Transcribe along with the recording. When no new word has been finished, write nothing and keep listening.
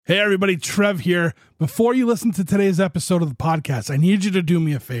Hey everybody, Trev here. Before you listen to today's episode of the podcast, I need you to do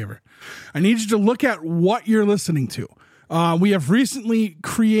me a favor. I need you to look at what you're listening to. We have recently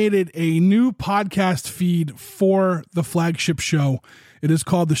created a new podcast feed for the flagship show. It is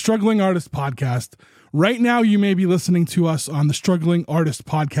called the Struggling Artist Podcast. Right now, you may be listening to us on the Struggling Artist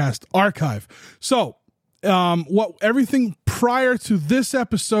Podcast archive. So, everything prior to this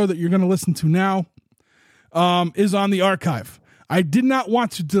episode that you're going to listen to now is on the archive. I did not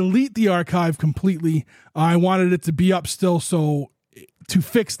want to delete the archive completely. I wanted it to be up still, so to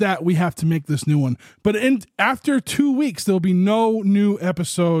fix that, we have to make this new one. But after 2 weeks, there'll be no new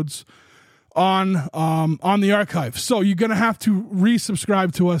episodes on the archive. So you're going to have to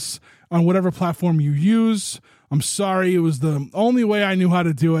resubscribe to us on whatever platform you use. I'm sorry, it was the only way I knew how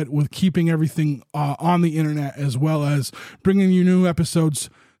to do it, with keeping everything on the internet, as well as bringing you new episodes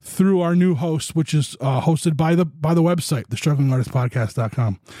through our new host, which is hosted by the website,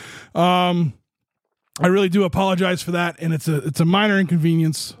 thestrugglingartistpodcast.com. I really do apologize for that, and it's a minor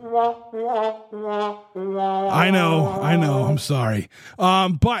inconvenience. I know, I'm sorry.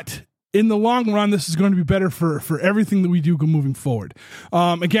 But in the long run, this is going to be better for everything that we do moving forward.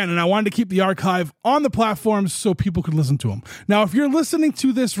 Again, and I wanted to keep the archive on the platforms so people could listen to them. Now, if you're listening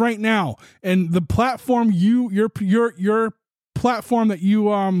to this right now, and the platform your platform that you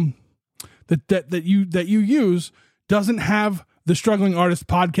that you use doesn't have the Struggling Artist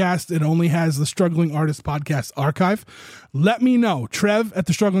Podcast, it only has the Struggling Artist Podcast archive, let me know, Trev at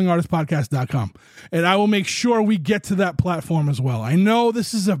thestrugglingartistpodcast.com, and I will make sure we get to that platform as well. I know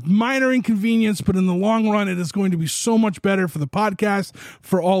this is a minor inconvenience, but in the long run, it is going to be so much better for the podcast,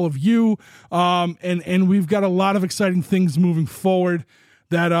 for all of you, and we've got a lot of exciting things moving forward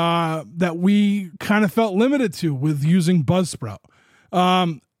that we kind of felt limited to with using Buzzsprout.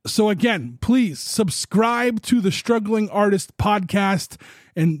 So again, please subscribe to the Struggling Artist Podcast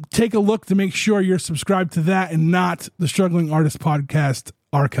and take a look to make sure you're subscribed to that and not the Struggling Artist Podcast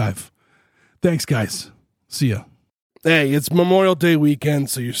archive. Thanks, guys. See ya. Hey, it's Memorial Day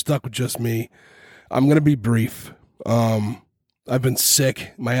weekend, so you're stuck with just me. I'm going to be brief. I've been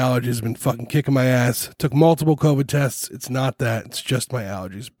sick. My allergies have been fucking kicking my ass. Took multiple COVID tests. It's not that. It's just my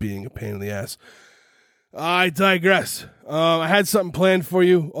allergies being a pain in the ass. I digress. I had something planned for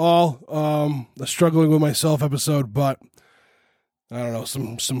you all. A struggling with myself episode, but I don't know.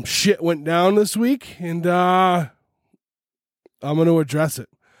 Some shit went down this week, and I'm going to address it.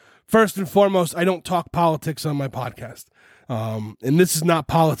 First and foremost, I don't talk politics on my podcast. And this is not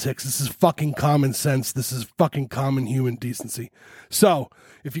politics. This is fucking common sense. This is fucking common human decency. So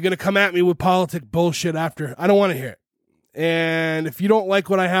if you're going to come at me with politic bullshit after, I don't want to hear it. And if you don't like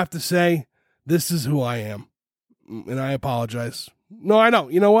what I have to say, this is who I am. And I apologize. No, I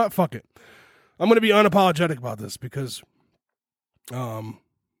don't. You know what? Fuck it. I'm going to be unapologetic about this because,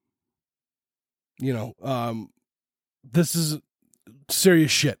 this is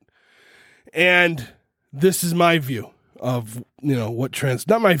serious shit. And this is my view of,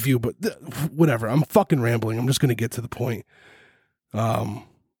 not my view, but whatever. I'm fucking rambling. I'm just going to get to the point.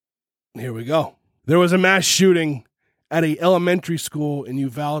 Here we go. There was a mass shooting at a elementary school in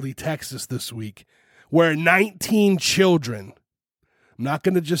Uvalde, Texas this week, where 19 children, I'm not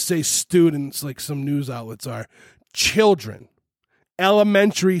going to just say students like some news outlets are, children,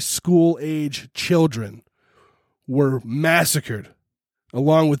 elementary school age children, were massacred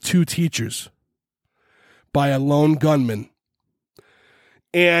along with 2 teachers by a lone gunman.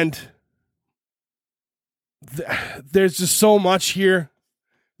 And there's just so much here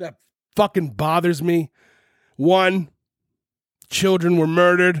that fucking bothers me. 1, children were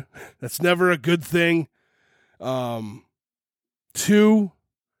murdered. That's never a good thing. 2,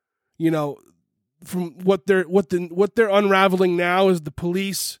 from what they're unraveling now is the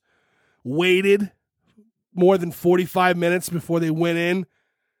police waited more than 45 minutes before they went in,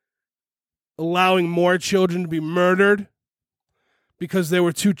 allowing more children to be murdered because they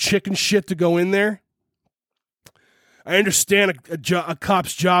were too chicken shit to go in there. I understand a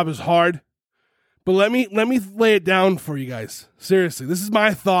cop's job is hard, but let me lay it down for you guys. Seriously, this is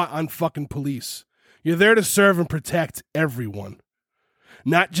my thought on fucking police. You're there to serve and protect everyone,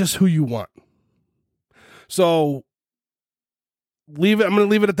 not just who you want. So I'm going to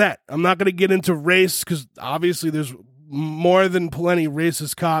leave it at that. I'm not going to get into race because obviously there's more than plenty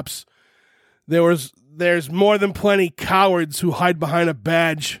racist cops. There's more than plenty cowards who hide behind a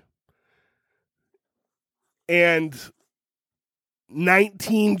badge. And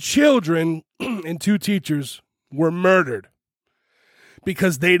 19 children and 2 teachers were murdered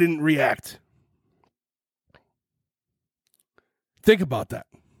because they didn't react. Think about that.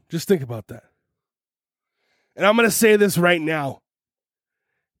 Just think about that. And I'm going to say this right now.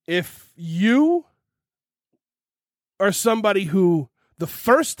 if you are somebody who the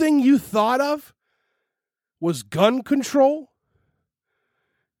first thing you thought of was gun control,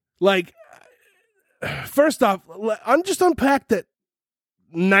 like, first off, just unpack that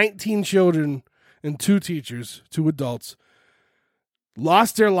 19 children and 2 teachers, 2 adults,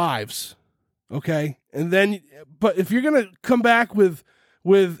 lost their lives, okay? And then, but if you're going to come back with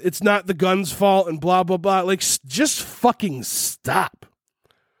it's not the gun's fault and blah, blah, blah, like, just fucking stop.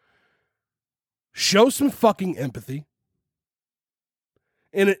 Show some fucking empathy.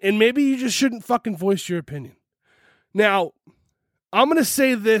 And maybe you just shouldn't fucking voice your opinion. Now, I'm going to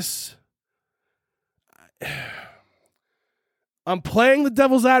say this. I'm playing the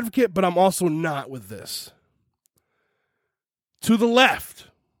devil's advocate, but I'm also not with this. To the left,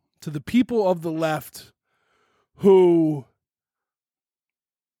 to the people of the left who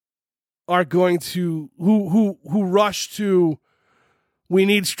are going to, who rush to, we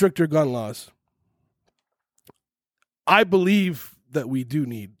need stricter gun laws. I believe that we do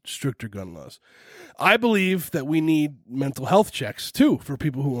need stricter gun laws. I believe that we need mental health checks, too, for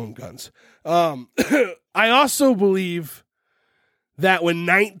people who own guns. I also believe that when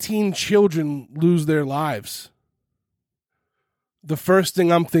 19 children lose their lives, the first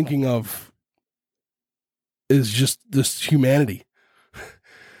thing I'm thinking of is just this humanity.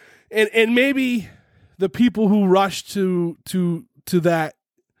 and maybe the people who rush to that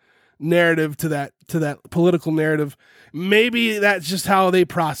narrative, to that political narrative, maybe that's just how they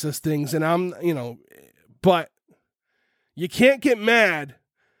process things. And but you can't get mad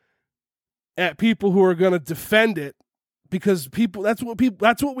at people who are going to defend it, because that's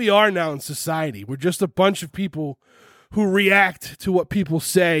what we are now in society. We're just a bunch of people who react to what people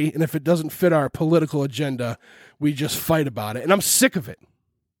say, and if it doesn't fit our political agenda, we just fight about it. And I'm sick of it.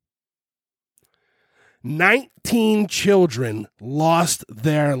 19 children lost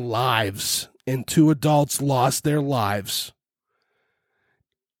their lives, and 2 adults lost their lives.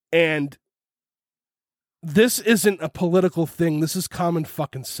 And this isn't a political thing. This is common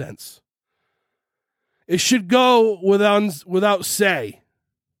fucking sense. It should go without say.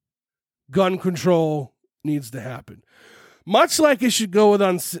 Gun control needs to happen. Much like it should go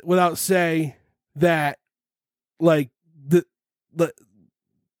without say that, like,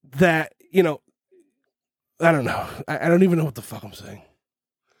 that, you know, I don't know. I don't even know what the fuck I'm saying.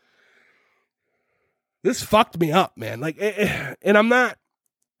 This fucked me up, man. Like, and I'm not.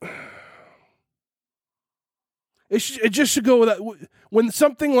 It just should go without. When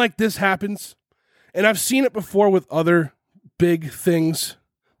something like this happens, and I've seen it before with other big things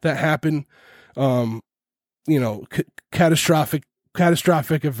that happen, catastrophic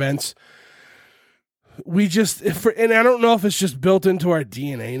events. We just, and I don't know if it's just built into our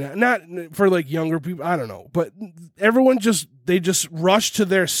DNA, not for like younger people, I don't know, but everyone they just rush to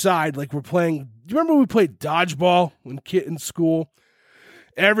their side like we're playing. Do you remember we played dodgeball in school?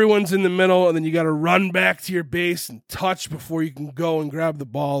 Everyone's in the middle, and then you got to run back to your base and touch before you can go and grab the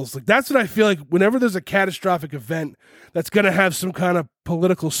balls. Like, that's what I feel like whenever there's a catastrophic event that's going to have some kind of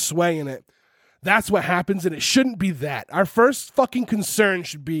political sway in it. That's what happens, and it shouldn't be that. Our first fucking concern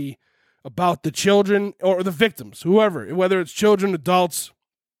should be about the children or the victims, whoever, whether it's children, adults,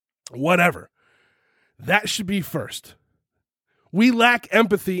 whatever. That should be first. We lack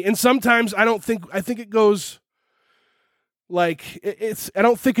empathy, and sometimes I think it goes like I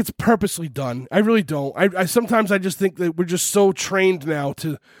don't think it's purposely done. I really don't. I sometimes I just think that we're just so trained now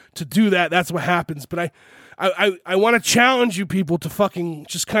to do that. That's what happens. But I want to challenge you people to fucking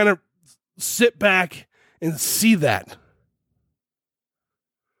just kind of sit back and see that.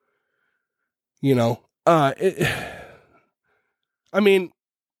 You know, I mean,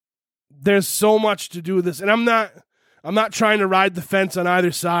 there's so much to do with this, and I'm not trying to ride the fence on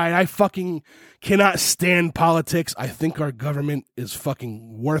either side. I fucking cannot stand politics. I think our government is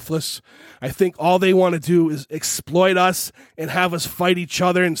fucking worthless. I think all they want to do is exploit us and have us fight each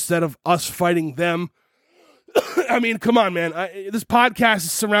other instead of us fighting them. I mean, come on, man. This podcast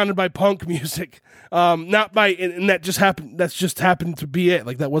is surrounded by punk music. Not by, and that just happened. That's just happened to be it.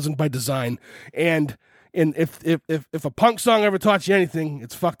 Like, that wasn't by design. And if a punk song ever taught you anything,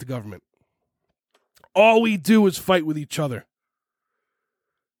 it's fuck the government. All we do is fight with each other.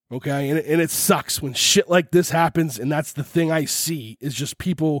 Okay? And it sucks when shit like this happens, and that's the thing I see, is just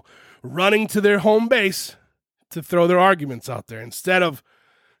people running to their home base to throw their arguments out there instead of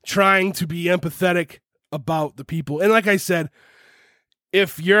trying to be empathetic about the people. And like I said,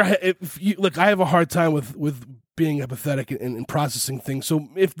 if you look, I have a hard time with being empathetic and processing things. So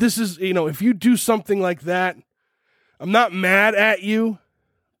if this is, if you do something like that, I'm not mad at you.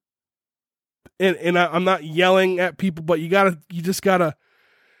 And I'm not yelling at people, but you just gotta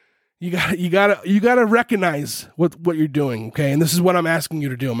You gotta recognize what you're doing, okay? And this is what I'm asking you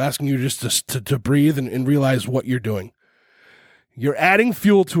to do. I'm asking you just to breathe and realize what you're doing. You're adding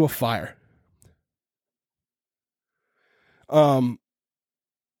fuel to a fire.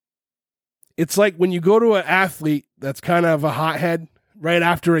 It's like when you go to an athlete that's kind of a hothead right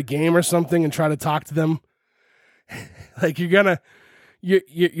after a game or something and try to talk to them. Like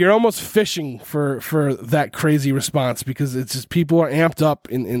you're almost fishing for that crazy response because it's just people are amped up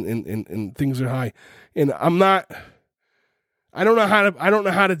and things are high. And I don't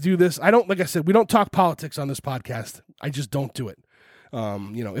know how to do this. Like I said, we don't talk politics on this podcast. I just don't do it.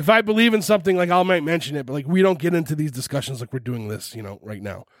 If I believe in something, like I might mention it, but like we don't get into these discussions like we're doing this, right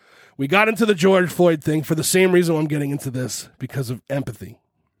now. We got into the George Floyd thing for the same reason I'm getting into this, because of empathy.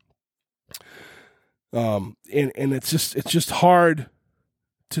 And it's just hard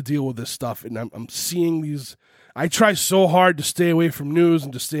to deal with this stuff. And I'm seeing these, I try so hard to stay away from news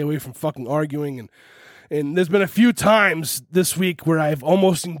and to stay away from fucking arguing. And there's been a few times this week where I've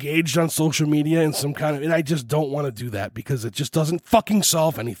almost engaged on social media in some kind of, and I just don't want to do that because it just doesn't fucking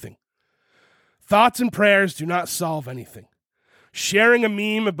solve anything. Thoughts and prayers do not solve anything. Sharing a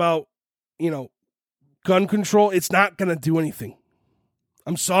meme about, gun control, it's not going to do anything.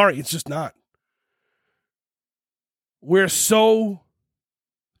 I'm sorry, it's just not. We're so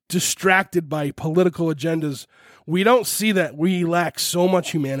distracted by political agendas. We don't see that we lack so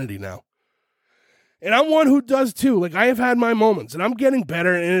much humanity now. And I'm one who does too. Like, I have had my moments and I'm getting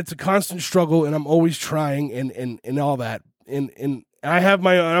better, and it's a constant struggle, and I'm always trying and all that. And I have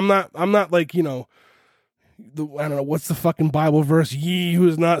my own, I'm not like, I don't know, what's the fucking Bible verse? Ye who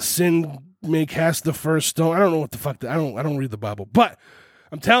has not sinned may cast the first stone. I don't know what the fuck, I don't read the Bible, but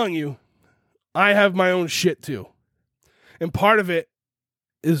I'm telling you, I have my own shit too. And part of it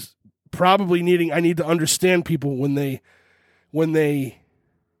is probably I need to understand people when they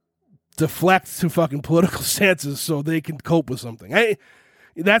deflect to fucking political stances so they can cope with something.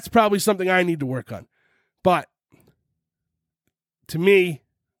 That's probably something I need to work on. But to me,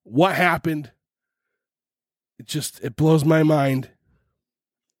 what happened, it blows my mind.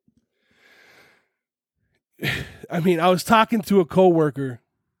 I mean, I was talking to a coworker.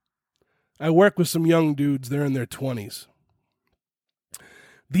 I work with some young dudes. They're in their 20s.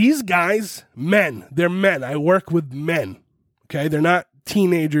 These guys, men, they're men. I work with men. Okay? They're not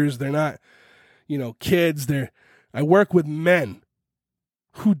teenagers. They're not, kids. I work with men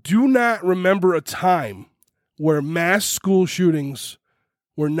who do not remember a time where mass school shootings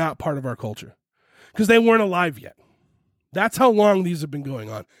were not part of our culture because they weren't alive yet. That's how long these have been going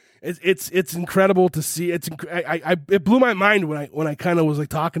on. It's incredible to see. It blew my mind when I kind of was like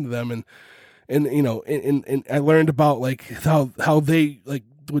talking to them and I learned about like how they like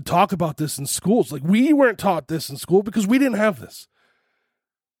would talk about this in schools. Like, we weren't taught this in school because we didn't have this.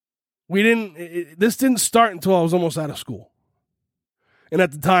 This didn't start until I was almost out of school. And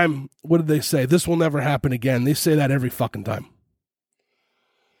at the time, what did they say? This will never happen again. They say that every fucking time.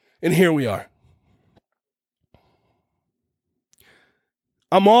 And here we are.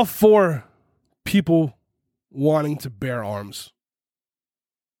 I'm all for people wanting to bear arms.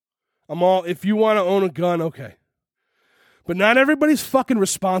 If you want to own a gun, okay. But not everybody's fucking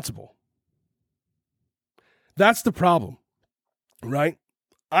responsible. That's the problem, right?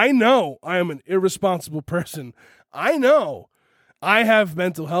 I know I am an irresponsible person. I know I have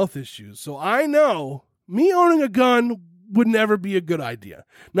mental health issues. So I know me owning a gun would never be a good idea.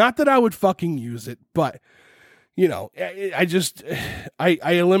 Not that I would fucking use it, but I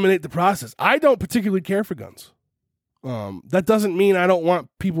eliminate the process. I don't particularly care for guns. That doesn't mean I don't want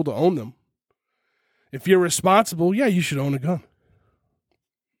people to own them. If you're responsible, yeah, you should own a gun.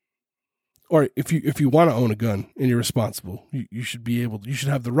 Or if you want to own a gun and you're responsible, you should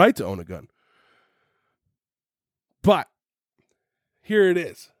have the right to own a gun. But here it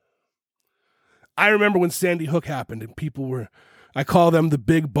is. I remember when Sandy Hook happened and I call them the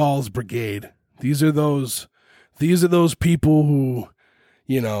Big Balls Brigade. These are those people who,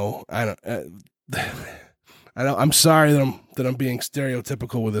 I'm sorry that I'm being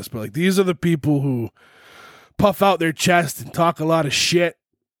stereotypical with this, but like, these are the people who puff out their chest and talk a lot of shit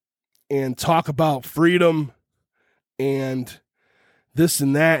and talk about freedom and this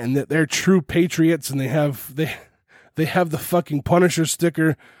and that, and that they're true patriots, and they have the fucking Punisher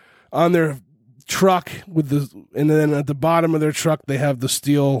sticker on their truck and then at the bottom of their truck they have the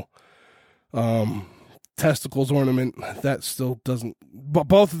steel testicles ornament. That still doesn't, but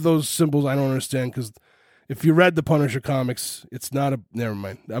both of those symbols I don't understand, because if you read the Punisher comics, it's not never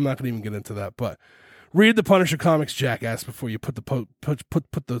mind. I'm not going to even get into that, but read the Punisher comics, jackass, before you put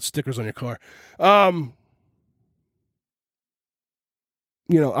the stickers on your car.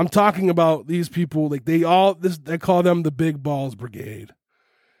 I'm talking about these people, like they call them the Big Balls Brigade.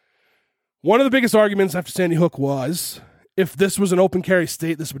 One of the biggest arguments after Sandy Hook was, if this was an open carry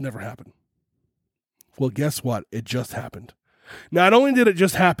state, this would never happen. Well, guess what? It just happened. Not only did it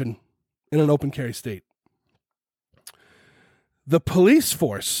just happen in an open carry state, the police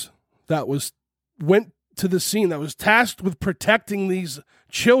force that went to the scene, that was tasked with protecting these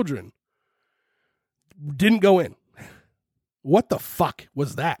children, didn't go in. What the fuck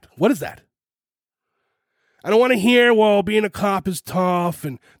was that? What is that? I don't want to hear, well, being a cop is tough,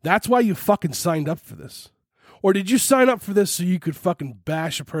 and that's why you fucking signed up for this. Or did you sign up for this so you could fucking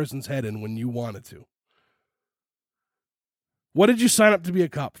bash a person's head in when you wanted to? What did you sign up to be a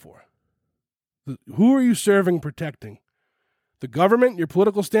cop for? Who are you serving, protecting? The government, your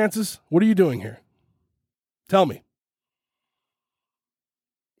political stances? What are you doing here? Tell me.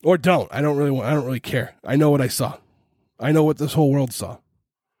 Or don't. I don't really care. I know what I saw. I know what this whole world saw.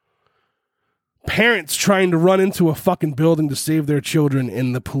 Parents trying to run into a fucking building to save their children,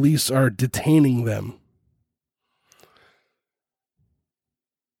 and the police are detaining them.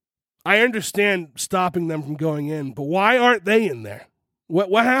 I understand stopping them from going in, but why aren't they in there?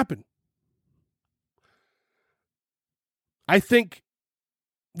 What happened? I think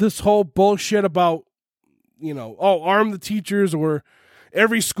this whole bullshit about, arm the teachers, or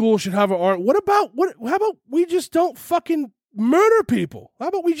every school should have an arm. How about we just don't fucking murder people? How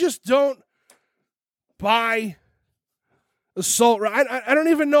about we just don't buy assault? I don't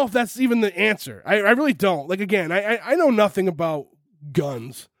even know if that's even the answer. I really don't. Like, again, I know nothing about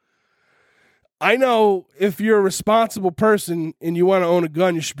guns. I know if you're a responsible person and you want to own a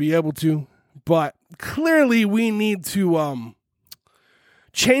gun, you should be able to. But clearly we need to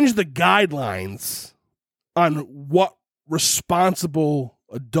change the guidelines on what responsible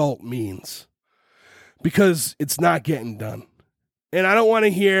adult means, because it's not getting done. And I don't want to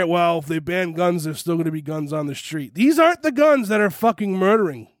hear, well, if they ban guns, there's still going to be guns on the street. These aren't the guns that are fucking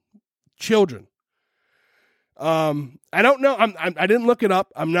murdering children. I don't know. I didn't look it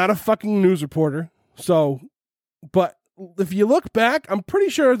up. I'm not a fucking news reporter. But if you look back, I'm pretty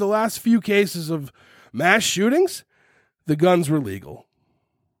sure the last few cases of mass shootings, the guns were legal.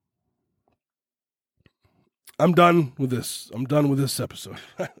 I'm done with this. I'm done with this episode.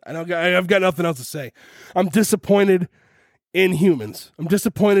 I've got nothing else to say. I'm disappointed in humans. I'm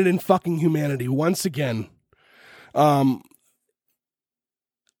disappointed in fucking humanity once again.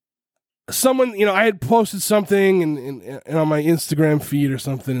 Someone, I had posted something and on my Instagram feed or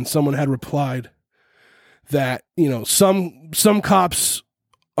something, and someone had replied that, some cops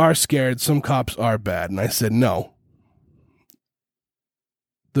are scared, some cops are bad. And I said, no.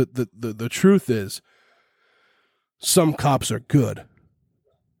 The truth is, some cops are good.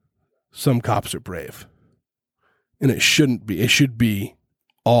 Some cops are brave. And it shouldn't be. It should be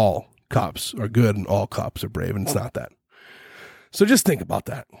all cops are good and all cops are brave, and it's not that. So just think about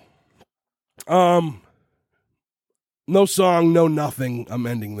that. No song, no nothing. I'm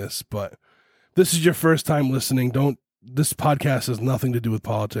ending this, but this is your first time listening. This podcast has nothing to do with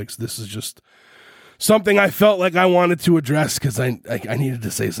politics. This is just something I felt like I wanted to address because I needed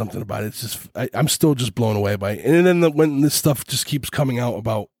to say something about it. It's just, I'm still just blown away by it. And then when this stuff just keeps coming out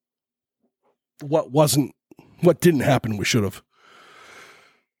about what didn't happen, we should have.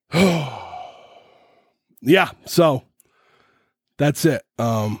 Yeah, so that's it.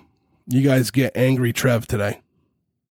 You guys get Angry Trev today.